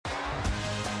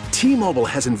T-Mobile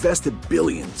has invested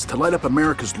billions to light up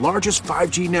America's largest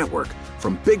 5G network,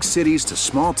 from big cities to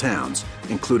small towns,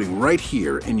 including right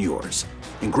here in yours.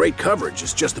 And great coverage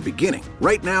is just the beginning.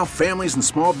 Right now, families and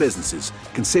small businesses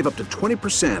can save up to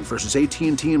 20% versus AT&T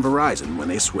and Verizon when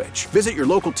they switch. Visit your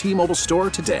local T-Mobile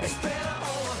store today.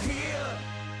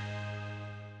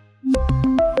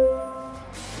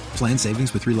 Plan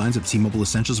savings with 3 lines of T-Mobile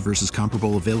Essentials versus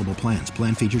comparable available plans.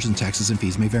 Plan features and taxes and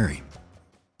fees may vary.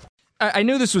 I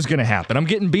knew this was going to happen. I'm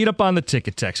getting beat up on the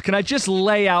ticket text. Can I just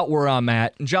lay out where I'm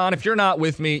at? John, if you're not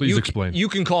with me, Please explain. You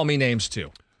can call me names too.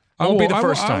 Won't be the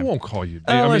first time. I won't call you.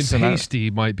 Listen,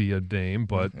 Hasty might be a name,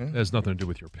 but it has nothing to do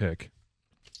with your pick.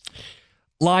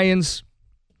 Lions,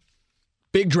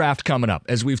 big draft coming up.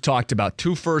 As we've talked about,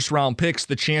 2 first-round picks,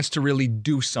 the chance to really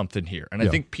do something here. And I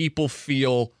think people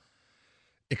feel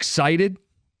excited,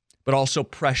 but also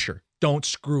pressure. Don't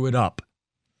screw it up.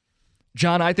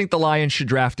 John, I think the Lions should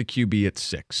draft a QB at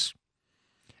 6.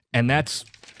 And that's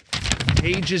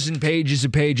pages and pages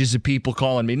and pages of people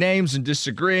calling me names and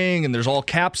disagreeing, and there's all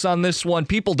caps on this one.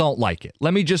 People don't like it.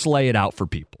 Let me just lay it out for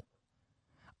people.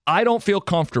 I don't feel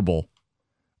comfortable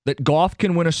that Goff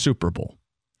can win a Super Bowl,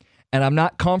 and I'm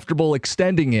not comfortable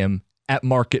extending him at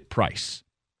market price.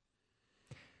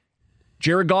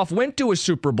 Jared Goff went to a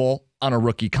Super Bowl on a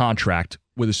rookie contract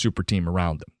with a super team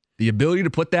around him. The ability to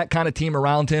put that kind of team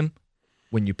around him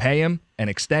when you pay him and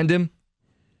extend him,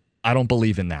 I don't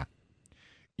believe in that.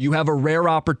 You have a rare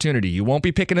opportunity. You won't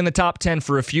be picking in the top 10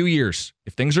 for a few years.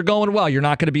 If things are going well, you're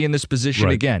not going to be in this position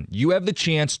again. You have the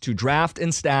chance to draft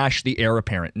and stash the heir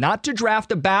apparent, not to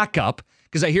draft a backup,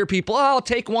 because I hear people, I'll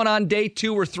take one on day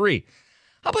 2 or 3.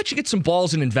 How about you get some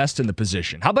balls and invest in the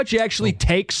position? How about you actually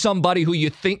take somebody who you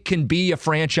think can be a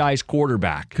franchise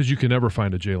quarterback? Because you can never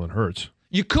find a Jalen Hurts.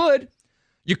 You could.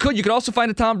 You could also find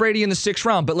a Tom Brady in the 6th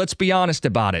round, but let's be honest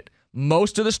about it.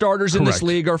 Most of the starters in this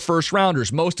league are first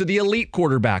rounders. Most of the elite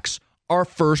quarterbacks are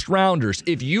first rounders.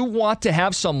 If you want to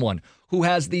have someone who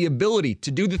has the ability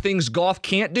to do the things Goff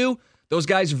can't do, those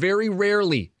guys very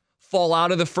rarely fall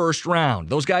out of the first round.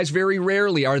 Those guys very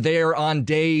rarely are there on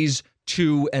days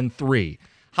 2 and 3.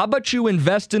 How about you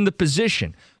invest in the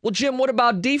position? Well, Jim, what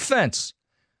about defense?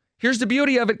 Here's the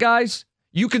beauty of it, guys.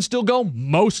 You can still go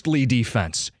mostly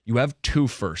defense. You have 2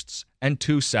 firsts and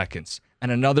 2 seconds and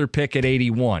another pick at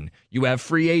 81. You have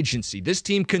free agency. This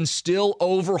team can still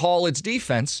overhaul its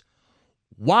defense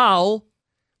while,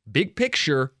 big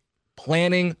picture,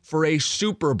 planning for a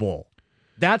Super Bowl.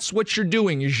 That's what you're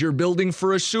doing, is you're building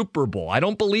for a Super Bowl. I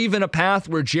don't believe in a path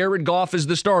where Jared Goff is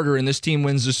the starter and this team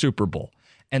wins the Super Bowl.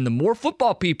 And the more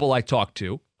football people I talk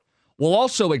to will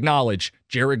also acknowledge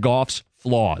Jared Goff's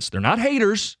flaws. They're not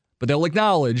haters, but they'll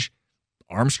acknowledge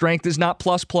arm strength is not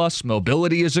plus.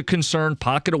 Mobility is a concern.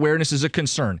 Pocket awareness is a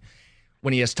concern.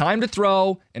 When he has time to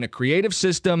throw in a creative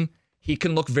system, he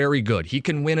can look very good. He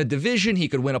can win a division. He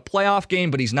could win a playoff game,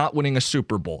 but he's not winning a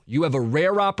Super Bowl. You have a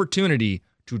rare opportunity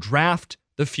to draft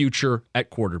the future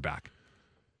at quarterback.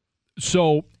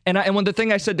 So, and when the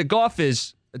thing I said to Goff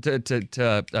is, to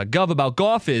Gov about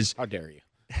Goff is, how dare you?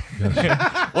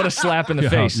 What a slap in the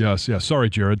face. Yes. Sorry,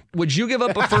 Jared. Would you give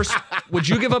up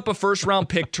a first round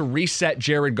pick to reset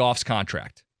Jared Goff's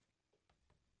contract?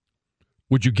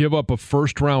 Would you give up a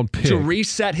first round pick to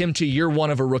reset him to year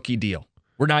 1 of a rookie deal,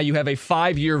 where now you have a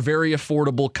 5-year, very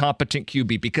affordable, competent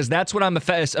QB? Because that's what I'm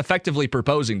effectively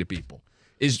proposing to people,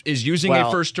 is using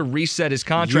a first to reset his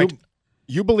contract.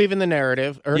 You believe in the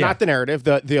narrative, or not the narrative,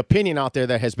 the opinion out there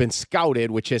that has been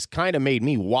scouted, which has kind of made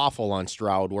me waffle on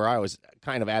Stroud, where I was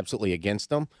kind of absolutely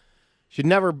against him. Should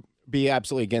never be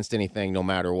absolutely against anything, no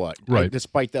matter what, right?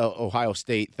 Despite the Ohio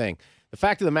State thing. The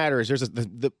fact of the matter is there's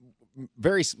the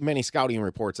very many scouting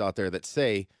reports out there that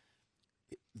say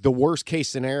the worst case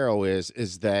scenario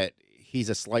is that he's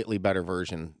a slightly better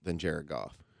version than Jared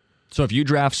Goff. So if you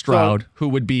draft Stroud, who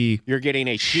would be you're getting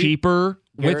a cheaper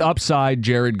with upside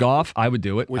Jared Goff, I would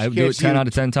do it. I would do it 10 out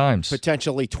of 10 times.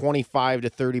 Potentially $25 to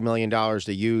 $30 million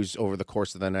to use over the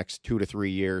course of the next 2 to 3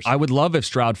 years. I would love if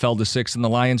Stroud fell to 6 and the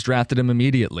Lions drafted him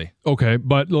immediately. Okay,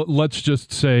 but let's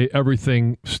just say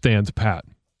everything stands pat.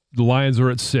 The Lions are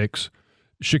at 6.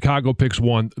 Chicago picks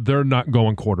 1. They're not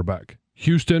going quarterback.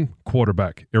 Houston,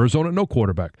 quarterback. Arizona, no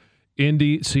quarterback.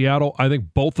 Indy, Seattle, I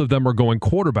think both of them are going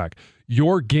quarterback.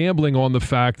 You're gambling on the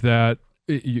fact that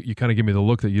you kind of give me the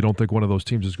look that you don't think one of those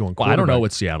teams is going quarterback. Well, I don't know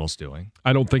what Seattle's doing.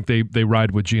 I don't think they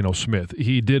ride with Geno Smith.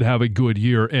 He did have a good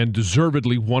year and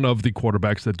deservedly one of the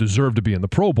quarterbacks that deserve to be in the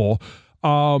Pro Bowl.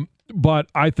 But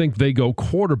I think they go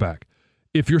quarterback.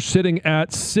 If you're sitting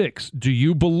at 6, do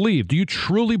you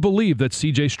truly believe that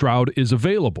C.J. Stroud is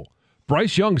available?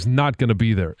 Bryce Young's not going to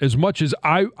be there. As much as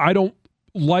I don't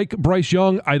like Bryce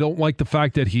Young. I don't like the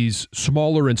fact that he's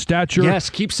smaller in stature. Yes,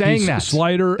 keep saying he's that.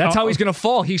 Slider. That's how he's going to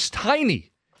fall. He's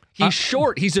tiny. He's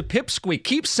short. He's a pipsqueak.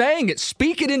 Keep saying it.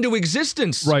 Speak it into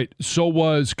existence. Right. So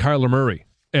was Kyler Murray.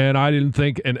 And I didn't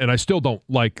think, and I still don't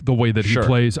like the way that he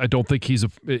plays. I don't think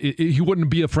he wouldn't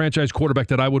be a franchise quarterback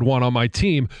that I would want on my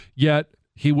team, yet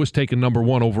he was taken number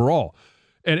 1 overall.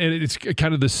 And it's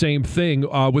kind of the same thing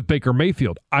with Baker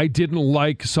Mayfield. I didn't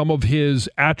like some of his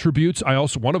attributes.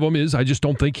 One of them is I just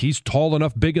don't think he's tall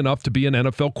enough, big enough to be an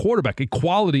NFL quarterback, a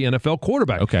quality NFL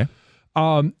quarterback. Okay.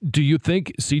 Do you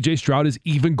think C.J. Stroud is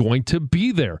even going to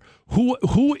be there?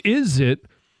 Who is it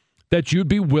that you'd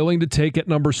be willing to take at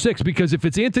number 6? Because if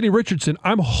it's Anthony Richardson,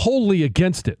 I'm wholly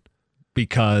against it.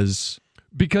 Because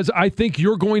I think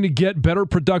you're going to get better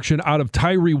production out of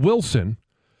Tyree Wilson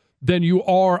than you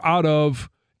are out of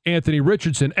Anthony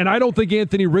Richardson. And I don't think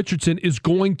Anthony Richardson is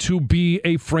going to be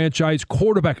a franchise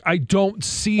quarterback. I don't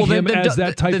see him as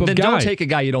that type of guy. Don't take a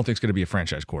guy you don't think is going to be a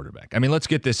franchise quarterback. I mean, let's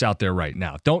get this out there right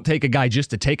now. Don't take a guy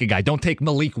just to take a guy. Don't take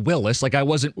Malik Willis. Like I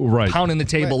wasn't pounding the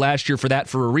table last year for that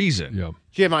for a reason. Yeah.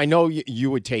 Jim, I know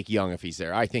you would take Young if he's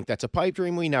there. I think that's a pipe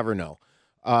dream. We never know.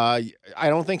 I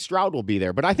don't think Stroud will be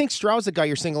there, but I think Stroud's the guy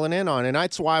you're singling in on, and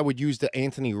that's why I would use the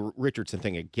Anthony Richardson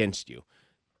thing against you.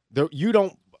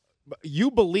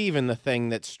 You believe in the thing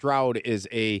that Stroud is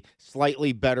a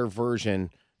slightly better version,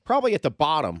 probably at the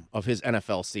bottom of his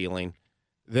NFL ceiling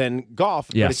than Goff,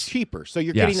 but it's cheaper. So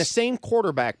you're getting the same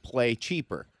quarterback play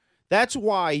cheaper. That's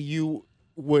why you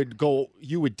would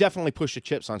definitely push the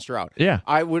chips on Stroud. Yeah.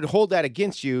 I would hold that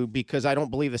against you because I don't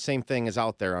believe the same thing is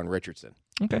out there on Richardson.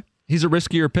 Okay. He's a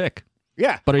riskier pick.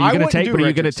 Yeah. But are you going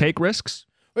to take risks?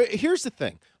 Here's the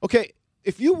thing. Okay,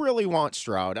 if you really want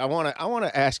Stroud, I want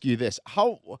to ask you this.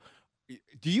 How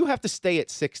do you have to stay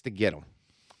at 6 to get him?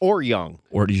 Or Young?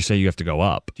 Or do you say you have to go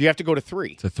up? Do you have to go to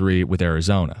 3? To 3 with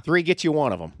Arizona. 3 gets you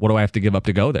one of them. What do I have to give up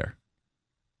to go there?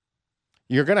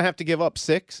 You're going to have to give up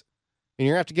 6, and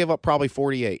you're going to have to give up probably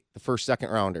 48, the first second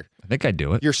rounder. I think I'd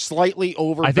do it. You're slightly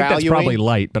overvaluing. I think that's probably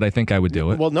light, but I think I would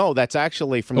do it. Well, no, that's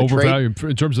actually from the overvalue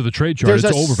trade. In terms of the trade chart, it's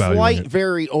overvalued. There's a slight,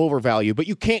 very overvalue, but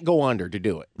you can't go under to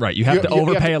do it. Right, you have to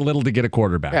overpay a little to get a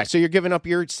quarterback. Yeah, so you're giving up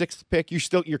your 6th pick.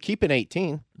 You're keeping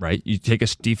 18. Right, you take a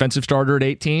defensive starter at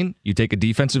 18. You take a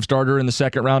defensive starter in the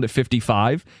second round at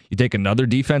 55. You take another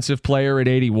defensive player at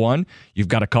 81. You've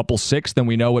got a couple 6th, then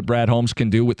we know what Brad Holmes can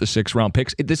do with the 6th-round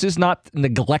picks. This is not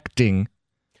neglecting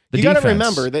you got to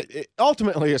remember that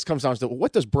ultimately this comes down to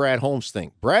what does Brad Holmes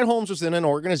think? Brad Holmes was in an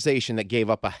organization that gave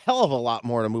up a hell of a lot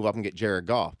more to move up and get Jared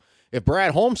Goff. If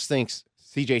Brad Holmes thinks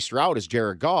C.J. Stroud is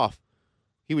Jared Goff,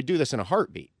 he would do this in a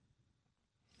heartbeat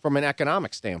from an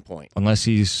economic standpoint. Unless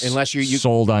you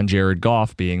sold on Jared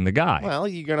Goff being the guy. Well,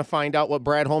 you're going to find out what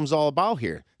Brad Holmes is all about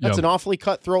here. That's an awfully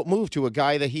cutthroat move to a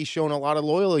guy that he's shown a lot of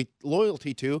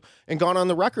loyalty to and gone on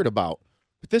the record about.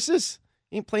 But you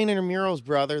ain't playing intramurals,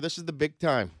 brother. This is the big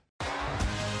time.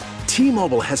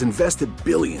 T-Mobile has invested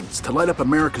billions to light up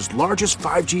America's largest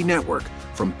 5G network,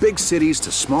 from big cities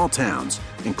to small towns,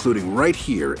 including right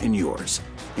here in yours.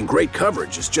 And great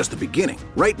coverage is just the beginning.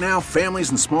 Right now,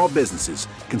 families and small businesses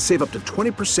can save up to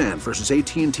 20% versus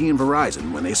AT&T and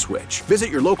Verizon when they switch. Visit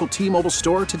your local T-Mobile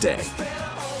store today.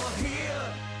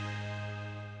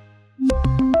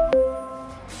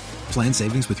 Plan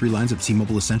savings with 3 lines of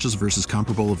T-Mobile Essentials versus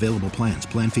comparable available plans.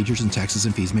 Plan features and taxes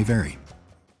and fees may vary.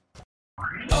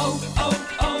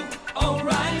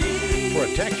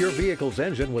 Protect your vehicle's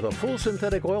engine with a full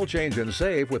synthetic oil change and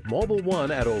save with Mobil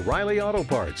 1 at O'Reilly Auto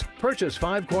Parts. Purchase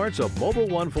 5 quarts of Mobil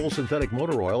 1 full synthetic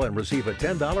motor oil and receive a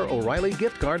 $10 O'Reilly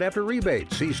gift card after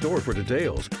rebate. See store for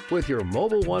details. With your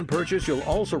Mobil 1 purchase, you'll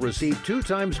also receive 2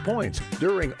 times points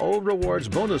during O Rewards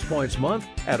Bonus Points Month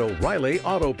at O'Reilly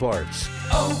Auto Parts.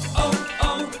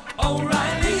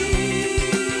 O'Reilly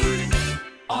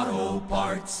Auto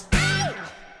Parts.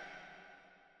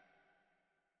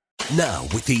 Now,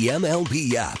 with the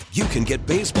MLB app, you can get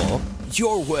baseball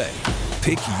your way.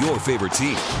 Pick your favorite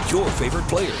team, your favorite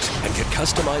players, and get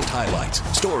customized highlights,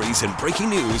 stories, and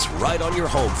breaking news right on your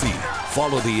home feed.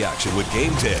 Follow the action with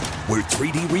Game Day, where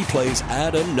 3D replays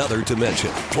add another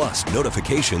dimension. Plus,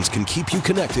 notifications can keep you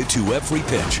connected to every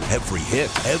pitch, every hit,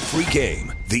 every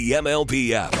game. The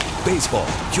MLB app. Baseball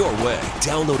your way.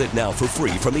 Download it now for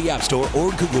free from the App Store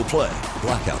or Google Play.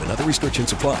 Blackout and other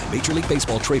restrictions apply. Major League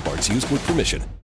Baseball trademarks used with permission.